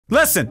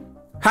Listen,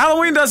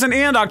 Halloween doesn't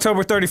end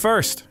October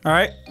 31st, all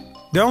right?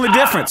 The only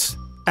difference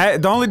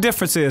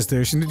is, do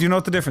you know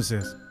what the difference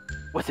is?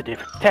 What's the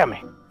difference? Tell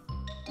me.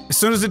 As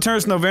soon as it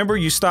turns November,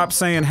 you stop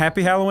saying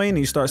Happy Halloween and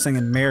you start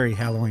singing Merry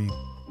Halloween.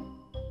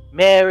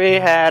 Mary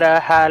had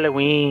a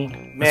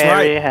Halloween.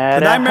 Mary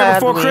had the a Nightmare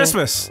Before Halloween.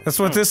 Christmas. That's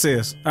what this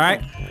is, all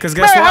right? Because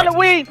guess Merry what?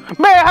 Halloween!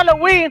 Merry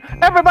Halloween!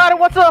 Everybody,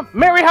 what's up?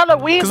 Merry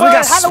Halloween! 'Cause we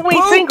got Halloween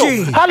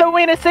spooky. single.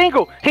 Halloween is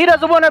single. He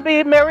doesn't want to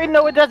be married.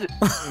 No, it doesn't.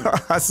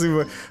 I see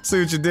what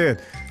you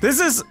did. This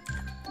is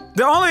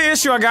the only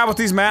issue I got with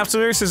these map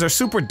series is they're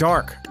super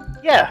dark.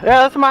 Yeah,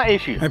 that's my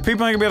issue. And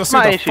people ain't gonna be able to see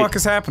what the fuck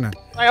is happening.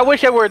 Like, I wish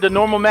they were the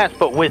normal maps,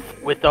 but with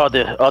all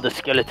the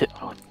skeletons.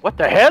 Oh, what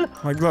the hell?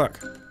 Like, look.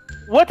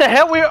 What the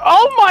hell?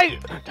 Oh my!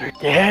 They're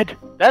dead.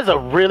 That's a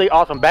really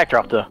awesome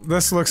backdrop, though.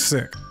 This looks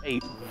sick. A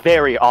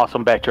very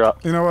awesome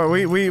backdrop. You know what?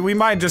 We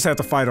might just have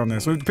to fight on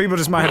this. People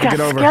just might have to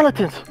get over.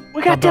 Skeletons.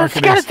 We got the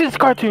skeletons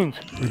cartoons.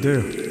 We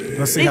do.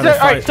 Let's see These how they are,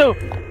 fight. alright,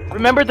 so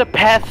remember the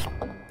past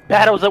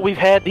battles that we've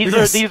had? These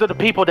are the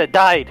people that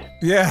died.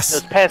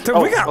 Yes. Past, Dude,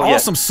 we got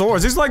awesome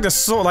swords. These are like the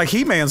sword, like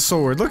He-Man's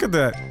sword. Look at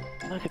that.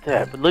 Look at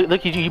that. But look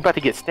at you. You about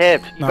to get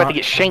stabbed. You about to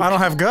get shanked. I don't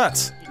have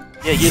guts.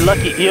 Yeah, you're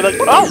lucky. You're like,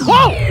 oh,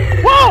 whoa,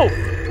 whoa.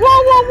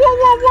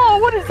 Whoa!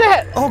 What is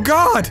that? Oh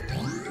God!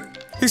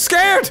 He's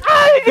scared.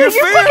 You're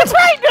fucking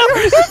frightened him.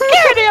 You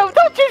scared him.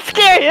 Don't you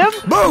scare him.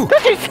 Boo!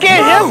 Don't you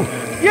scare him.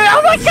 Yeah.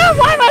 Oh my God!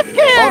 Why am I scared?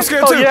 Oh, I'm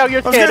scared too. Yeah,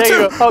 you're scared.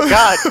 There you go. Oh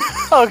God!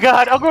 Oh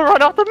God! I'm gonna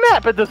run off the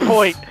map at this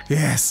point.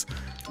 Yes.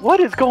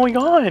 What is going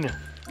on? Is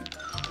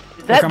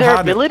that their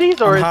abilities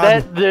or is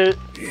that the?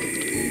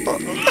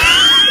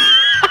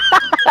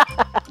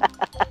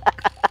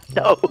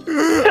 No!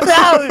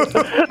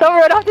 Don't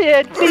run off the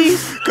edge,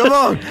 please! Come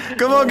on,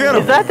 get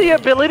him! Is that the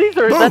abilities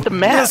or is that the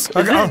map? Yes.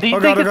 Do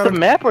you think it's the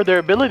map or their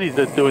abilities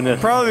that's doing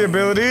this? Probably the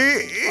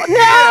ability.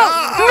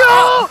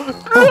 No!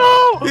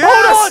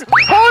 Yes.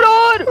 Hold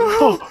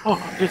on!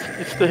 Just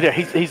stay there.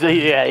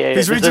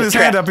 He's reaching his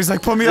hand up. He's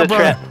like, pull me up,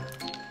 bro.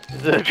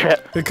 This is a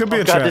trap. It could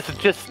be a God, trap. this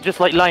is just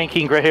like Lion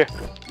King right here.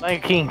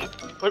 Lion King.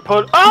 Oh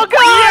God!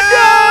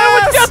 No!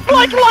 It was just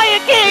like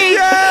Lion King!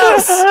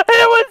 Yes! It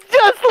was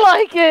just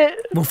like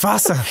it!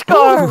 Mufasa.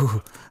 Scar.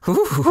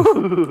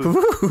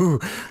 Ooh.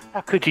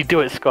 How could you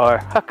do it, Scar?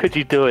 How could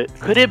you do it?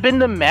 Could it have been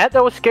the mat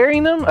that was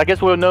scaring them? I guess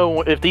we'll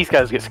know if these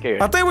guys get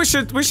scared. I think we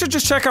should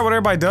just check out what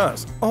everybody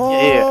does.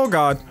 Oh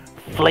God.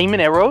 Flaming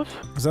arrows?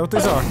 Is that what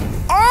these are?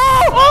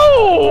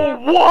 Oh!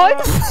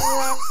 What?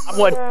 I'm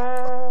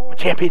a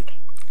champion.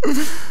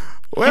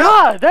 Well,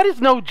 God, that is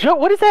no joke.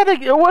 What is that?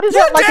 What is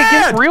that like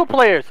against real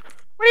players?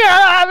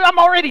 I'm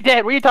already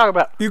dead. What are you talking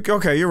about?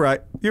 Okay, you're right.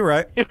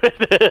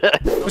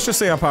 Let's just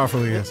see how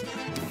powerful he is.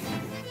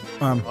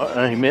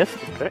 He missed.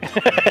 Okay.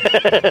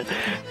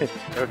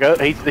 There we go.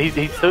 He's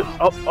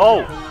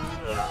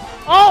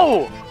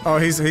Oh,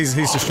 he's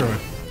destroyed.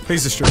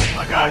 He's destroyed. Oh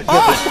my God!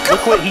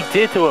 Look what he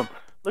did to him.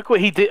 Look what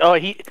he did. Oh,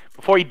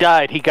 before he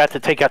died, he got to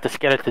take out the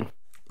skeleton.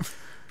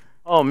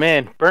 Oh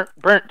man,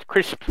 burnt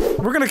crisp.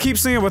 We're gonna keep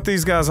seeing what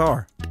these guys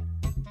are.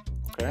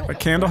 Okay. A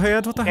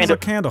Candlehead? What the hell is a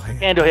Candlehead?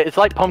 Candlehead. It's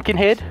like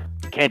Pumpkinhead.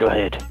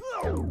 Candlehead.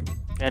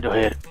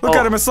 Look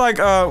at him. It's like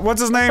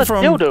what's his name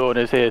from? Dildo on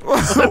his head.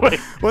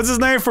 What's his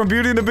name from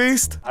Beauty and the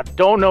Beast? I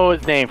don't know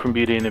his name from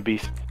Beauty and the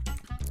Beast.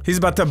 He's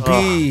about to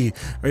be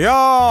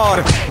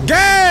your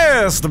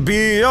guest.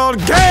 Be your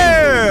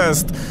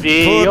guest.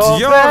 Put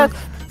your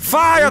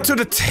fire to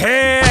the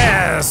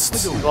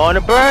test.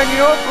 Gonna burn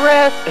your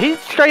breath. He's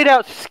straight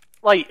out.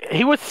 Like,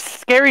 he was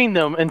scaring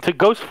them into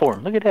ghost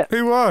form. Look at that.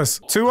 He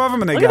was. Two of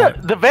them and they Look got at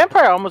that. The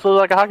vampire almost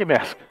looks like a hockey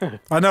mask.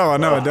 I know,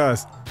 it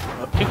does.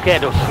 2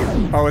 candles.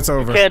 Oh, it's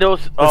over. 2 candles.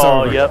 It's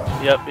over.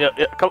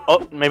 Yep. Come,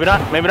 oh, maybe not.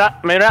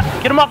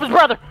 Get him off his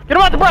brother. Get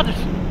him off the brothers.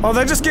 Oh,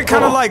 they just get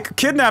kind of like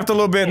kidnapped a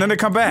little bit and then they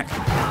come back.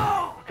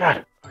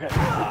 God. Okay.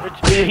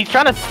 He's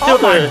trying to steal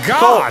the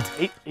soul.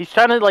 He's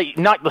trying to, like,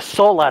 knock the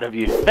soul out of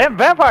you.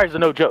 Vampires are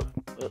no joke.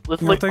 You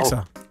don't think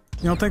so?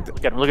 You don't think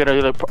that? Look at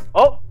him.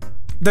 Oh!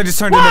 They just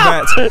turned into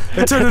bats.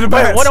 They turned into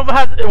bats.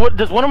 Wait,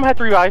 does one of them have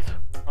 3 eyes?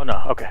 Oh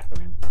no. Okay.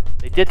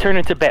 They did turn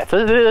into bats.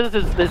 This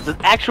is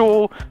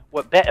actual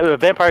what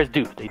vampires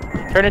do. They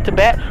turn into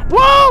bat.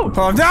 Whoa!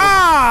 Oh, no!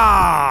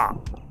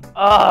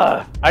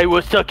 I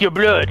will suck your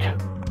blood.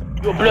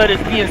 Your blood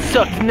is being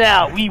sucked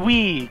now.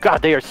 Wee.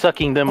 God, they are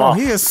sucking them off.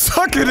 He is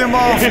sucking him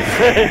off.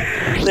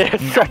 They're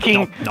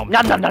sucking. Nom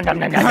nom nom nom nom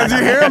nom. Do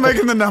you hear him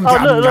making the nom?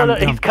 Oh look.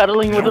 He's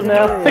cuddling with them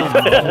now.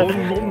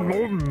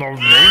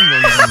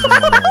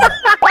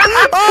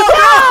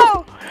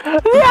 Oh,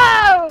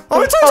 no!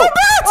 Oh, he turned to a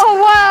bat! Oh,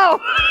 wow!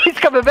 He's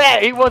coming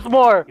back. He wants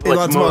more. He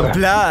wants more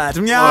blood.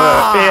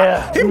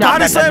 Yeah. He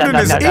body slammed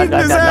him. He's eating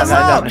his ass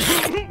up.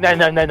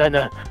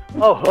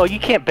 No. Oh, you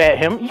can't bat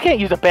him. You can't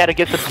use a bat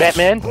against a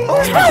Batman.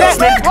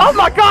 Batman. Oh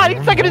my God,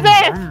 he's sucking his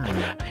ass!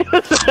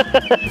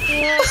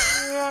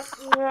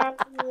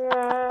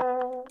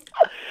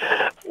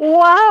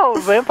 Wow,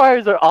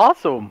 vampires are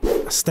awesome.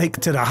 A stake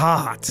to the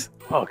heart.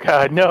 Oh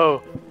God,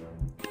 no.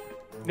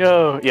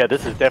 Yeah,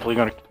 this is definitely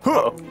gonna.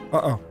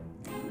 Uh-oh.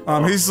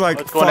 He's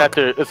like, it's going fuck.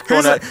 after. It's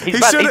going after. He's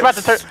about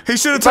to turn. He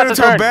should have turned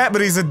into a bat,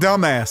 but he's a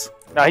dumbass.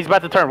 No, he's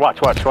about to turn. Watch.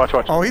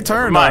 Oh, he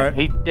turned. All right.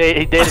 He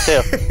dead as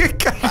hell.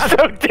 He's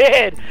so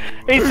dead.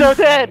 He's so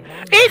dead.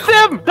 Eat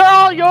them. They're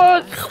all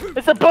yours.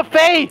 It's a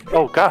buffet.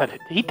 Oh God,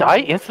 did he die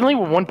instantly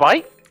with one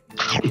bite?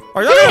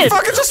 Are y'all gonna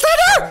fucking just stand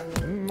there?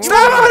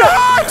 Stop it!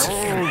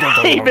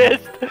 He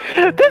missed.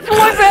 This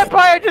one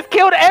vampire just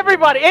killed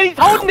everybody, and he's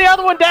holding the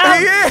other one down.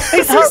 He is.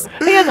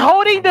 He is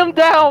holding them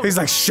down. He's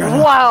like, shut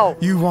up. Wow.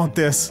 You want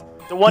this?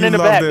 The one in the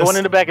back. The one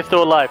in the back is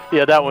still alive.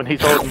 Yeah, that one.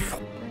 He's holding.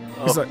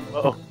 He's like,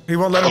 he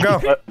won't let him go.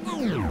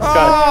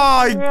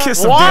 Oh, he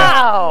kiss of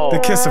death. The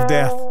kiss of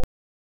death.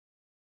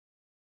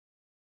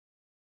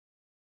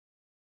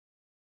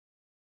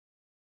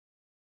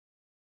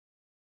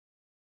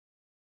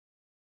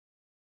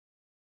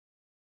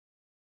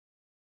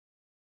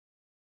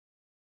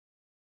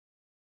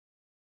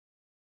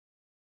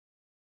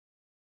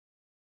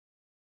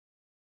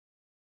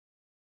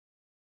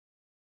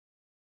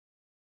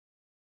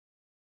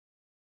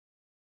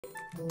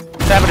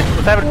 What's happening?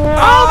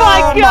 Oh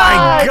my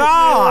god!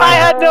 I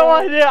had no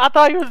idea. I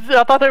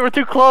thought they were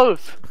too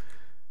close.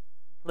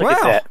 Look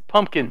at that.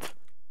 Pumpkins.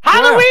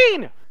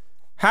 Halloween!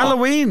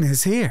 Halloween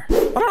is here.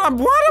 What?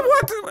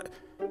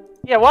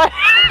 Yeah, what?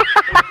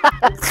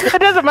 It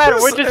doesn't matter.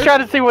 We're just trying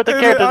to see what the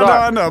characters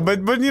are. I know,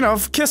 but you know,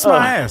 kiss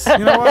my ass.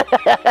 You know what?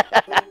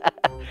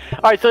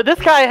 Alright, so this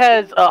guy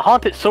has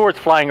haunted swords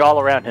flying all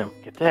around him.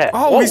 Get that.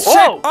 Oh, he's sick.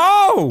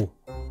 Oh!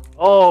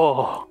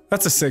 Oh.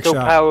 That's a sick shot. So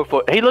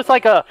powerful. He looks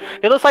like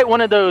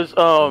one of those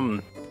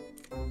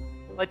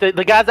like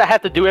the guys that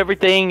have to do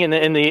everything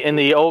in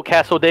the old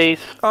castle days.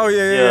 Oh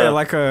yeah,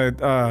 like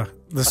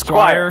the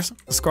squires.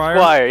 The squire.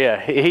 Squire, yeah.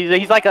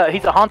 He's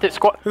a haunted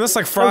squire. He looks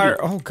like Friar.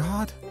 Oh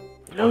god.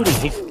 Loading.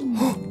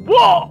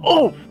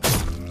 Whoa!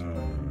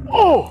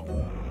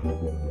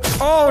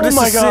 Oh, this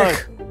is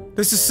sick.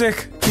 This is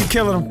sick. Keep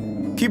killing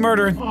him. Keep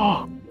murdering.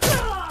 Are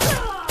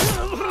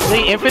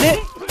they infinite?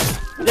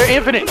 They're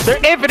infinite. They're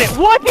infinite.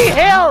 What the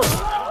hell?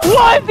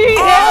 What the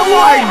hell? Oh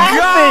my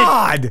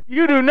god!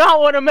 You do not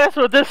want to mess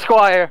with this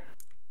squire.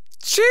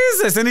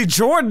 Jesus, and he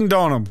Jordaned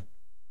on him.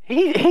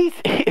 He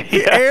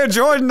Air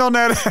Jordan on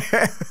that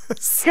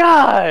ass.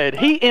 God,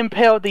 he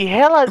impaled the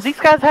hell out of these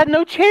guys. Had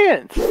no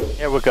chance.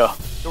 There we go.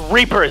 The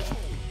Reapers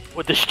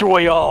will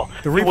destroy all.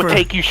 The Reaper will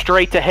take you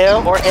straight to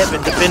hell or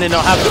heaven, depending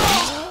on how.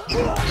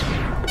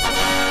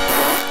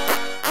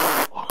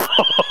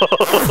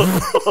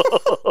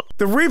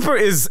 The Reaper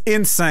is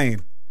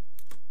insane.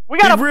 We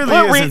gotta he really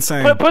is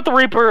insane. Put the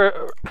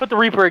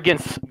Reaper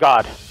against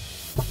God.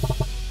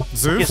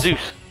 Zeus. Against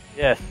Zeus.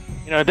 Yes.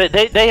 You know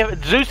they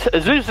have Zeus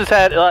has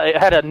had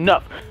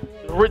enough.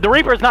 The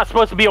Reaper is not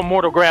supposed to be on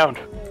mortal ground.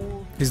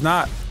 He's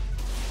not.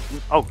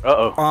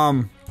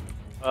 Oh.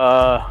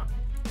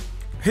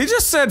 He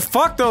just said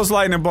fuck those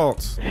lightning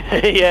bolts.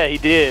 Yeah, he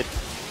did.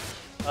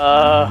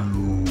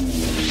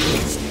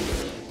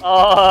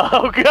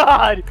 Oh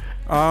God.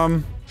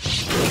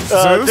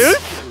 Zeus?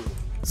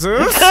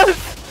 Zeus,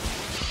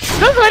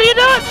 what are you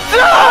doing?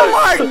 Zeus! Oh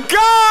my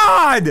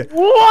god!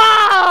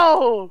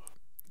 Wow!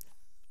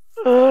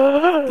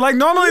 Like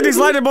normally these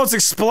lightning bolts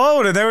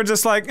explode and they were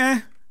just like,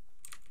 eh.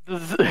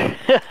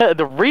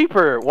 The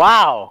Reaper,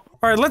 wow.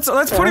 Alright, let's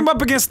put him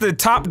up against the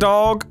top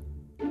dog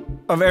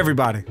of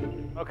everybody.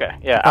 Okay,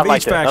 yeah, I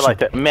like that. I like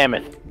that.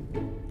 Mammoth.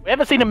 We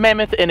haven't seen a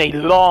mammoth in a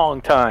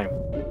long time.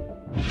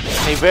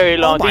 A very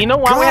long time. You know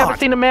why we haven't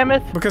seen a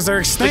mammoth? Because they're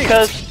extinct.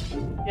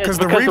 Because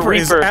the Reaper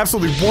is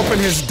absolutely whooping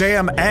his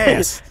damn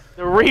ass.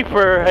 The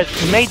Reaper has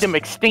made them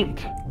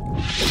extinct.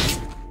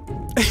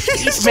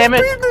 He's just beating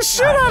the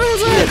shit out of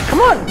his ass. Come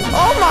on.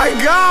 Oh my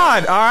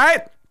god.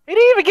 Alright. He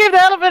didn't even give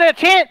the elephant a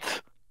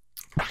chance.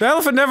 The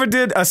elephant never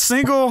did a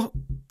single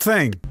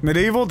thing.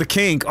 Medieval, the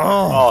king.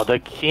 Oh, the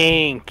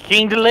king.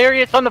 King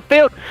Delirious on the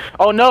field.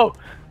 Oh no.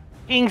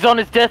 King's on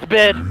his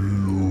deathbed.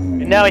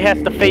 And now he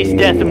has to face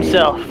death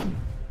himself.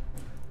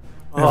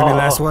 Any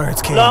last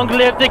words, king? Long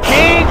live the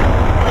king!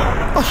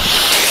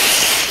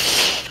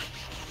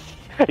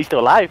 He's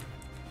still alive.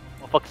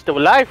 Motherfucker's still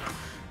alive.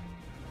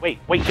 Wait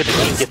till the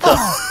king gets up.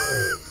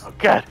 Oh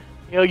god.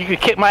 You know, you can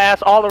kick my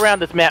ass all around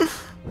this map.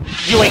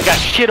 You ain't got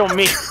shit on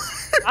me.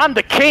 I'm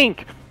the king.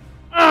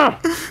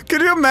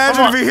 Can you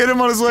imagine if he hit him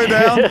on his way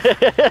down? Get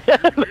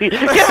him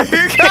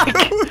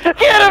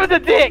the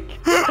dick!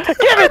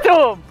 Give it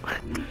to him!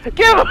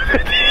 Give him the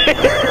dick!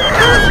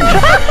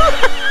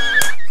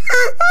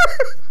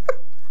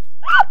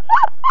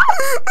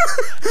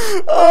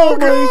 Oh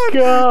my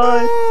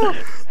god!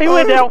 He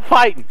went down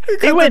fighting.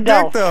 He went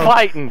down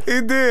fighting.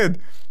 He did.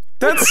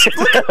 That's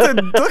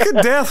look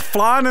at death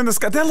flying in the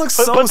sky. That looks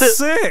so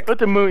sick. Put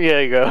the moon. Yeah,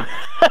 you go.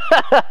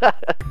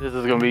 This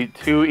is gonna be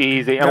too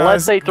easy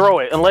unless they throw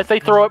it. Unless they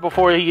throw it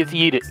before he gets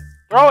yeeted.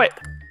 Throw it.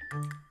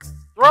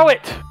 Throw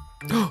it.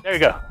 There you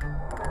go.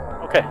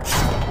 Okay.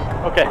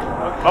 Okay.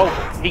 Oh,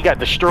 he got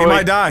destroyed. He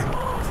might die.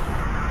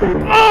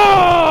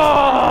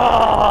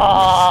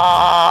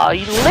 Oh,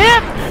 he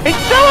lived. He's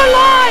still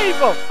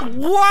alive.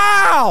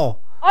 Wow.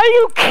 Are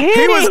you kidding?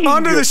 He was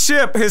under the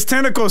ship. His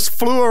tentacles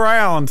flew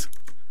around.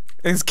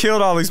 And it's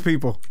killed all these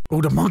people.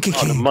 Oh, the Monkey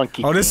King. The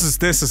Monkey King. This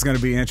is gonna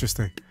be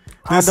interesting.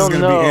 This is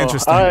gonna be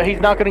interesting.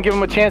 He's not gonna give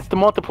him a chance to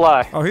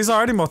multiply. Oh, he's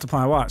already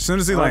multiplying. Watch. As soon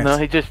as he lands. No,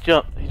 he just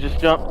jumped. He just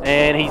jumped,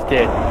 and he's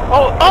dead.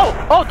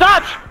 Oh,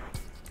 dodge!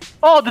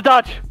 Oh, the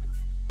dodge!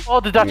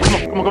 Oh, the dodge!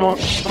 Come on!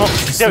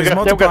 There we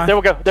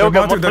go. They're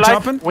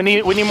jumping. We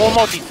need more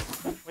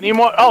multis. We need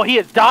more. Oh, he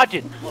is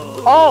dodging.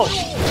 Oh,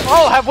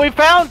 have we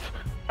found?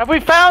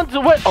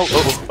 What?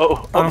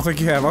 Oh. I don't think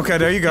you have. Okay,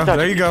 there you go.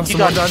 There you go. Some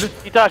more dodging.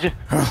 He's dodging.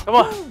 Come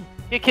on.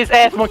 Kick his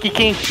ass, Monkey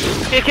King.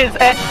 Kick his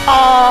ass.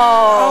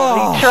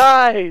 Oh, he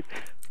tried.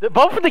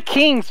 Both of the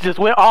kings just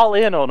went all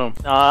in on him.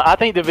 I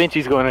think Da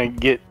Vinci's gonna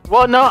get.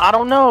 Well, no, I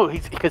don't know.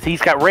 Because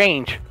he's got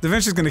range. Da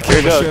Vinci's gonna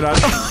kill the shit out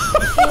of him.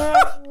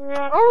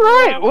 All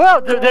right.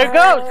 Well, there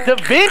goes Da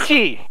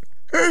Vinci.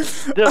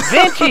 Da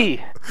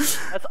Vinci.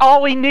 That's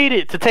all we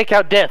needed to take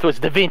out death was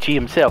Da Vinci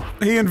himself.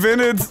 He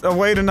invented a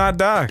way to not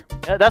die.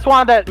 That's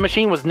why that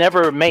machine was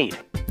never made.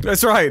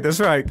 That's right.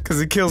 Because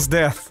he kills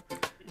death.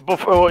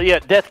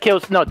 Death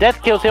kills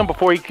him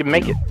before he can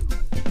make it.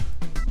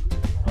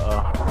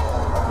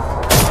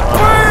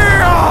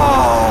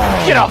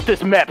 Get off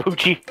this map,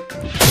 Hoochie.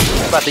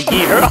 I'm about to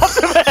yeet her off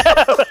the map.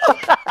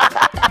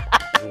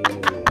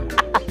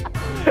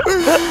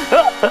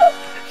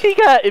 She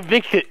got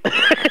evicted.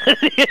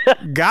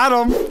 Got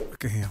him.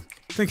 Look at him.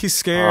 Think he's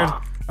scared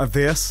of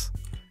this?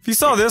 If you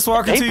saw this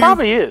walking to you, he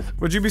probably is.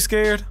 Would you be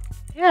scared?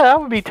 Yeah, I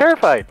would be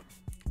terrified.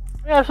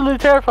 Absolutely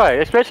terrified,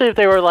 especially if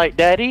they were like,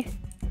 "Daddy."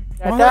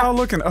 Why are they all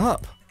looking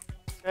up?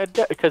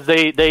 Because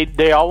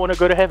they all want to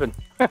go to heaven.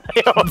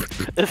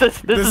 This is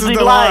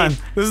the line.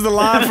 This is the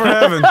line for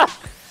heaven.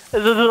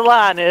 This is the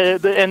line,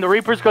 and the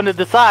Reaper's going to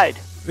decide.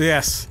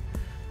 Yes.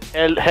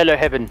 Hello,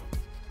 heaven.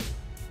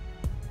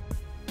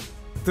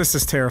 This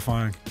is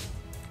terrifying.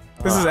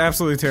 This is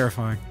absolutely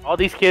terrifying. All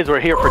these kids were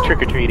here for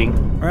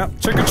trick-or-treating. Well,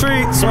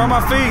 trick-or-treat, smell my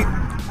feet.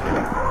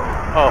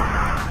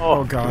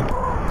 Oh God.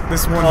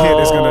 This one hit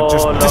is going to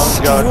just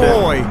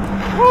destroy.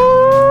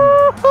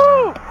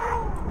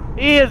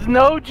 He is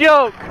no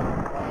joke.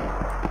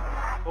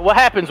 But what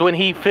happens when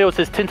he fills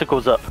his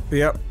tentacles up?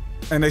 Yep.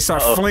 And they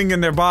start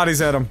flinging their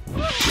bodies at him.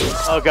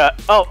 Oh God.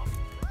 Oh.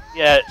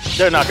 Yeah,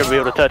 they're not going to be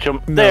able to touch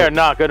him. No. They're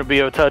not going to be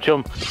able to touch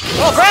him.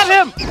 Oh, grab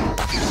him!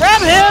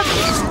 Grab him!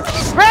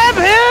 Grab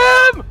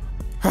him!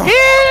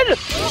 Kid!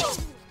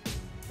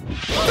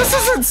 This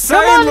is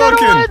insane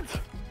looking.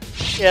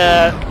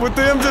 Yeah. With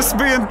them just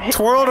being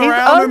twirled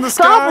around in the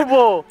sky.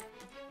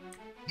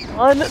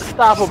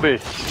 Unstoppable.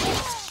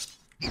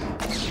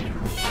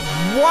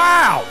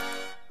 Wow.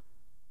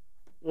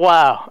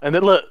 Wow. And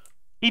then look,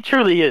 he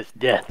truly is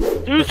death.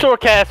 Two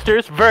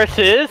swordcasters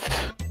versus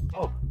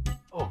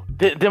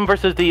them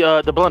versus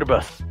the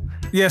blunderbuss.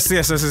 Yes,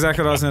 that's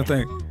exactly what I was gonna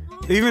think.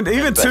 Even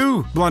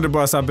two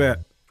blunderbuss, I bet.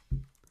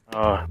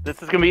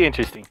 This is gonna be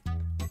interesting.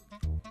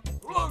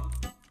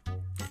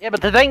 Yeah,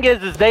 but the thing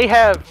is they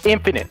have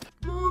infinite.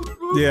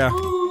 Yeah.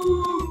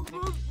 Oh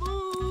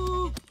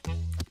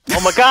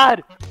my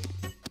God!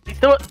 He's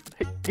still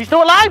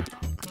alive!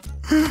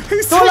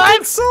 He's still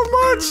alive so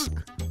much!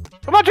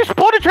 Come on, just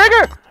pull the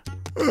trigger!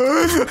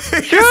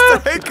 He's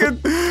taking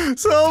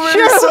so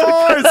many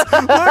swords!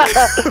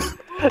 Look.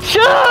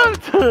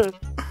 Shoot!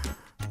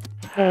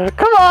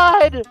 Come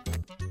on!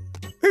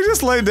 He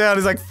just laid down,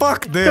 he's like,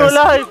 fuck this! He's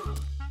still alive!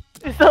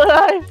 He's still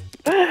alive!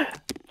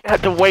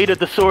 God, the weight of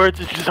the swords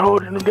is just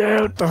holding him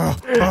down.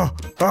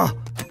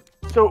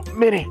 So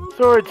many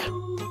swords.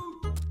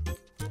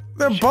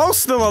 They're both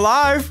still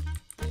alive.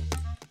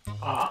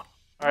 All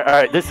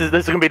right. This is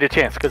gonna be the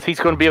chance because he's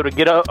gonna be able to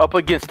get up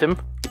against him.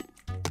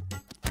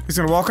 He's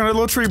gonna walk on a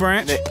little tree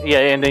branch. Yeah,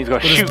 and then he's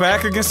gonna shoot. His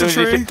back against the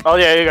tree. Oh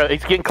yeah, there you go.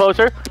 He's getting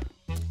closer.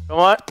 Come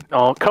on.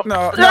 Oh, come.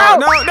 No!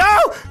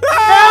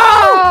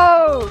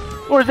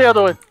 Where's the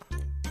other one?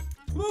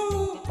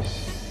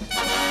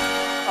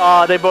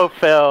 Oh, they both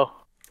fell.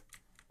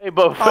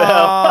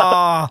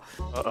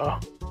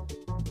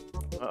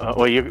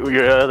 Well,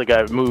 your other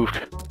guy moved.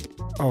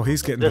 Oh,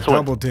 he's getting this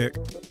double dick.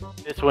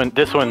 This one.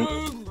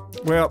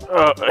 Well,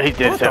 he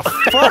did so.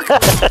 Fuck!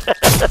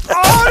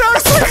 Oh no!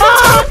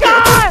 Oh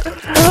God!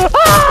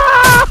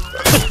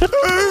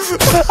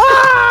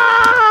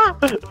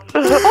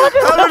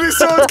 How many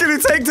swords can he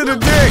take to the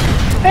dick?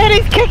 And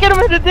he's kicking him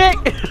in the dick.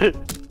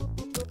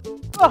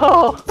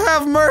 Oh!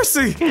 Have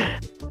mercy!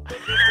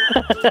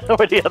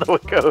 Where'd the other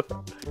one go?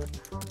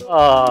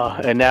 Oh,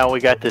 and now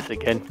we got this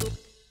again.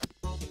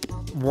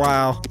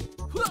 Wow.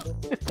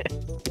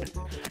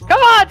 Come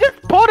on,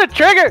 just pull the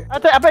trigger!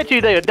 I bet you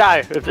they would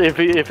die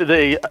if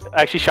they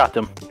actually shot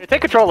them. Here,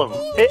 take control of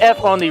them. Hit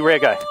F on the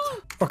red guy.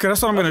 Okay,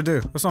 that's what I'm gonna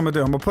do. I'm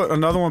gonna put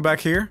another one back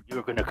here.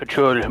 You're gonna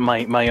control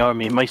my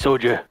army, my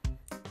soldier.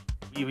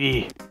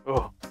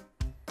 Oh.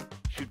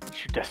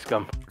 Shoot that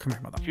scum. Come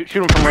here, mother. Shoot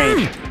him from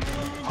range.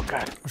 Oh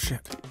God. Oh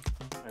shit.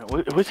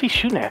 What's he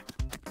shooting at?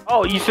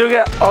 Oh, you still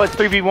got. Oh, it's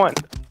 3v1.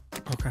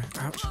 Okay.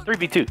 Ouch.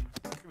 3v2.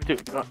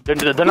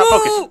 3v2. They're not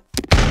focused.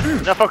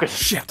 They're not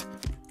focused. Shit.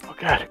 Oh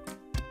God.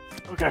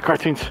 Oh God,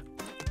 CaRtOoNz.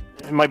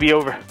 It might be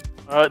over.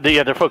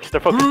 Yeah, they're focused.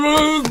 They're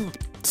focused.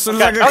 As soon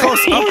as I get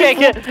close. You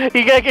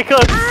can't get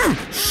close.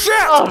 Shit!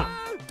 Oh.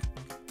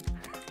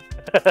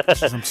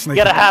 Jeez, I'm You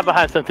sneaking. gotta hide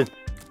behind something.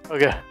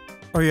 Okay.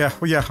 Oh yeah,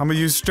 well, yeah. I'm gonna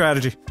use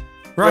strategy.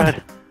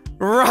 Run.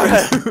 Run.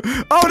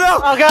 Oh no!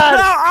 Oh god!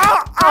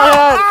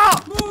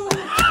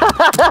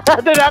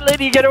 No! They're not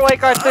letting you get away,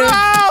 CaRtOoNz.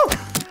 Oh!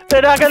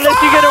 They're not gonna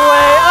let you get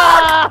away.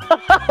 Ah!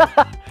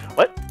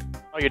 What?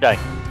 Oh, you're dying.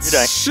 You're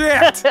dying.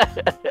 Shit!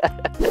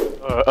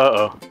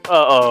 Uh-oh.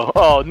 Uh-oh.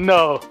 Oh,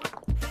 no.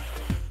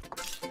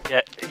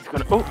 Yeah, he's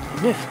gonna... Oh,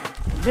 he missed.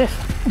 He missed.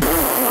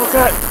 Oh,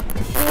 God.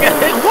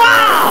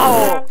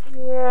 Wow!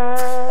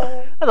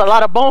 That's a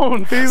lot of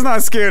bones. He's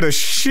not scared of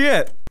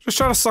shit. Just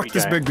try to suck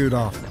this big dude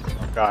off.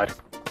 Oh, God.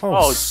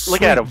 Oh,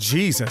 look at him.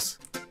 Jesus.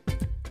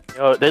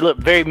 Yo, they look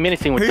very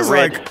menacing with He's the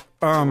red,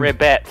 like, red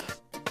bats.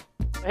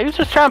 He was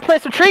just trying to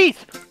plant some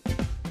trees.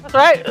 That's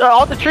right.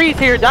 All the trees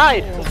here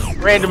died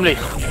randomly.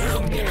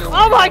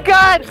 Oh my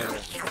God!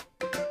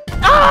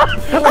 Ah!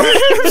 He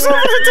was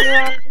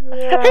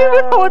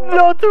holding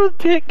on to his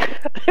dick.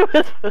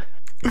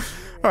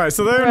 Alright,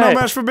 so they're no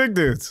match for big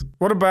dudes.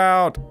 What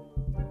about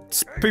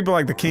people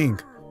like the king?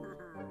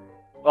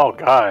 Oh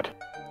God.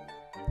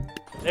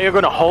 They're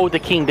gonna hold the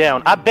king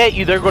down. I bet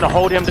you they're gonna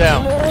hold him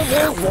down.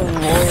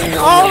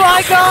 Oh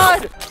my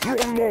God!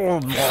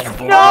 No!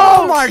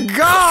 Oh my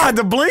God,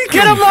 the blinking!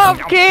 Get him off,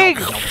 king!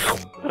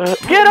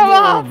 Get him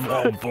off!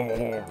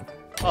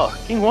 Oh,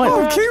 king won.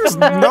 Oh, king's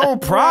no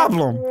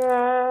problem.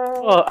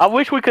 I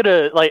wish we could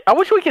like. I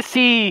wish we could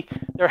see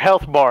their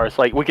health bars.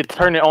 Like we could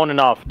turn it on and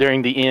off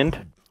during the end.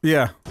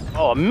 Yeah.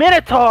 Oh, a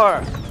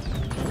minotaur!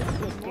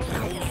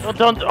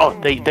 Don't. Oh,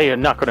 they are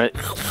not gonna.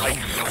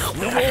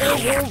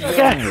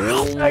 Okay.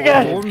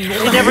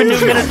 They never knew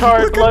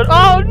minotaur blood.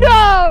 Oh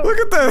no! Look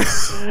at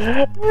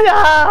that.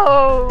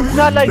 No!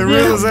 Not like The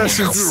this.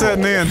 realization's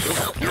setting in.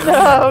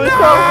 No! It's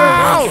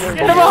over.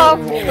 Get him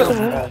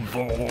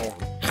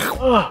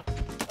off!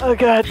 Oh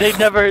God! They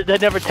never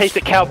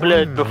tasted cow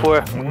blood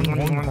before.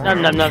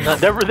 Nom nom nom nom.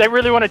 They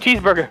really want a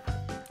cheeseburger.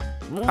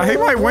 He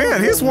might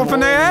win. He's whooping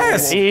their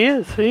ass. He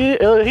is.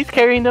 He's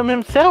carrying them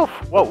himself.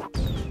 Whoa!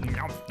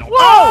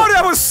 Oh,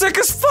 that was sick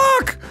as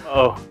fuck.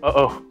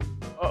 Uh-oh.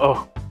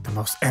 The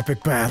most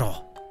epic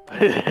battle.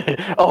 He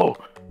missed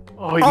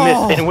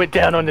and went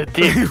down on the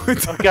dick.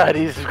 Oh God,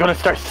 he's gonna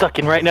start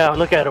sucking right now.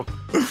 Look at him.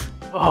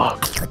 Oh.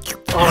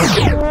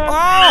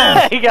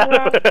 He got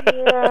him.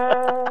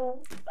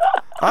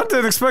 I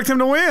didn't expect him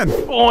to win.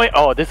 Boy.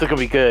 Oh, this is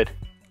gonna be good.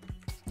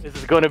 This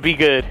is gonna be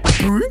good.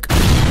 Boom.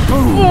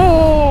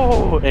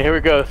 Oh, and here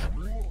it goes.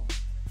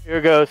 Here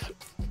it goes.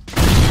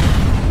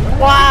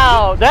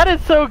 Wow, that is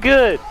so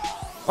good.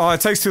 Oh, it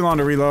takes too long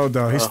to reload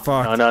though. He's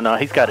fucked. No.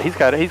 He's got it.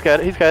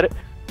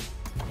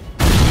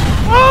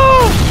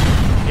 Oh!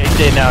 Yeah, he's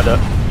dead now though.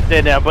 He's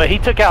dead now, but he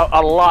took out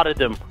a lot of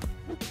them.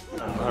 I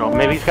don't know,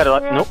 maybe he's got a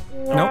lot. Nope.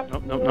 Not a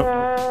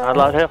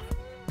lot of health.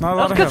 Not a lot That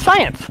was of good health.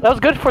 science. That was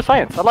good for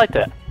science. I like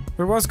that.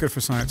 It was good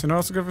for science. You know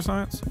what's good for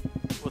science?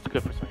 What's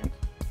good for science?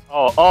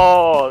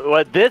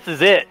 Oh, this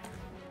is it.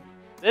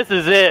 This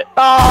is it.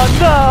 Oh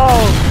no!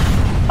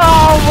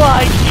 Oh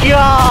my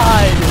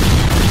God!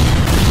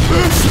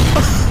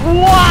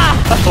 Wow!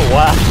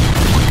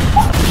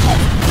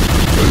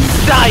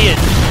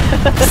 Science!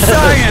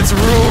 Science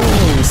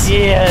rules!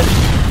 Yes!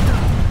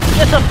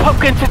 It's a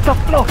pumpkin, it's a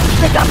flow!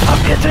 It's a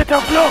pumpkin, it's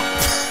a flow!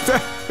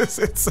 That is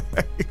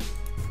insane.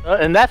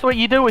 And that's what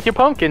you do with your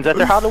pumpkins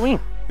after Halloween.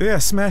 Yeah,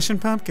 smashing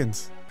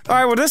pumpkins.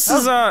 Alright, well this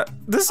is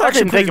actually I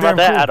didn't think about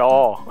that at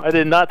all. I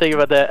did not think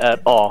about that at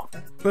all.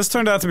 This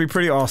turned out to be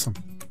pretty awesome.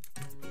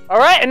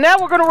 Alright, and now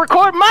we're gonna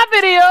record my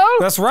video!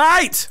 That's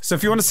right! So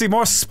if you want to see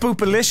more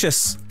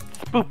spoopalicious.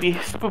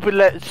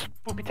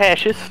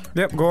 Spoopy-tashes.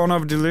 Yep, go on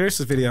over to Delirious'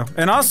 video.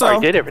 And also, I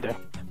did everything.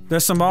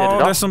 there's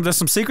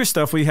some secret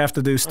stuff we have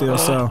to do still,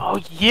 so. Oh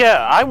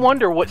yeah, I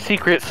wonder what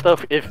secret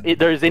stuff, if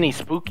there's any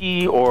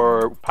spooky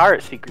or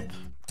pirate secrets.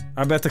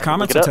 I bet the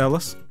comments will tell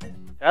us.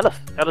 Tell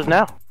us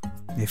now.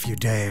 If you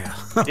dare.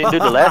 Didn't do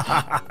the last.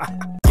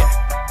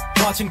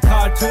 Watching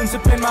cartoons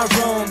up in my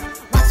room.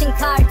 Watching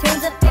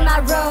cartoons up in my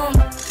room.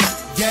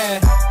 Yeah.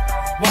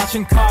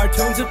 Watching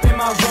cartoons up in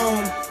my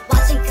room.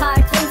 Watching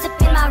cartoons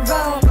up in my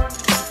room.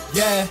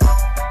 Yeah.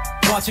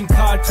 Watching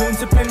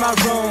cartoons up in my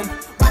room.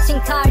 Watching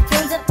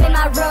cartoons up in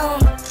my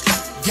room.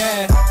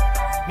 Yeah.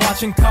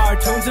 Watching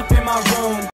cartoons up in my room.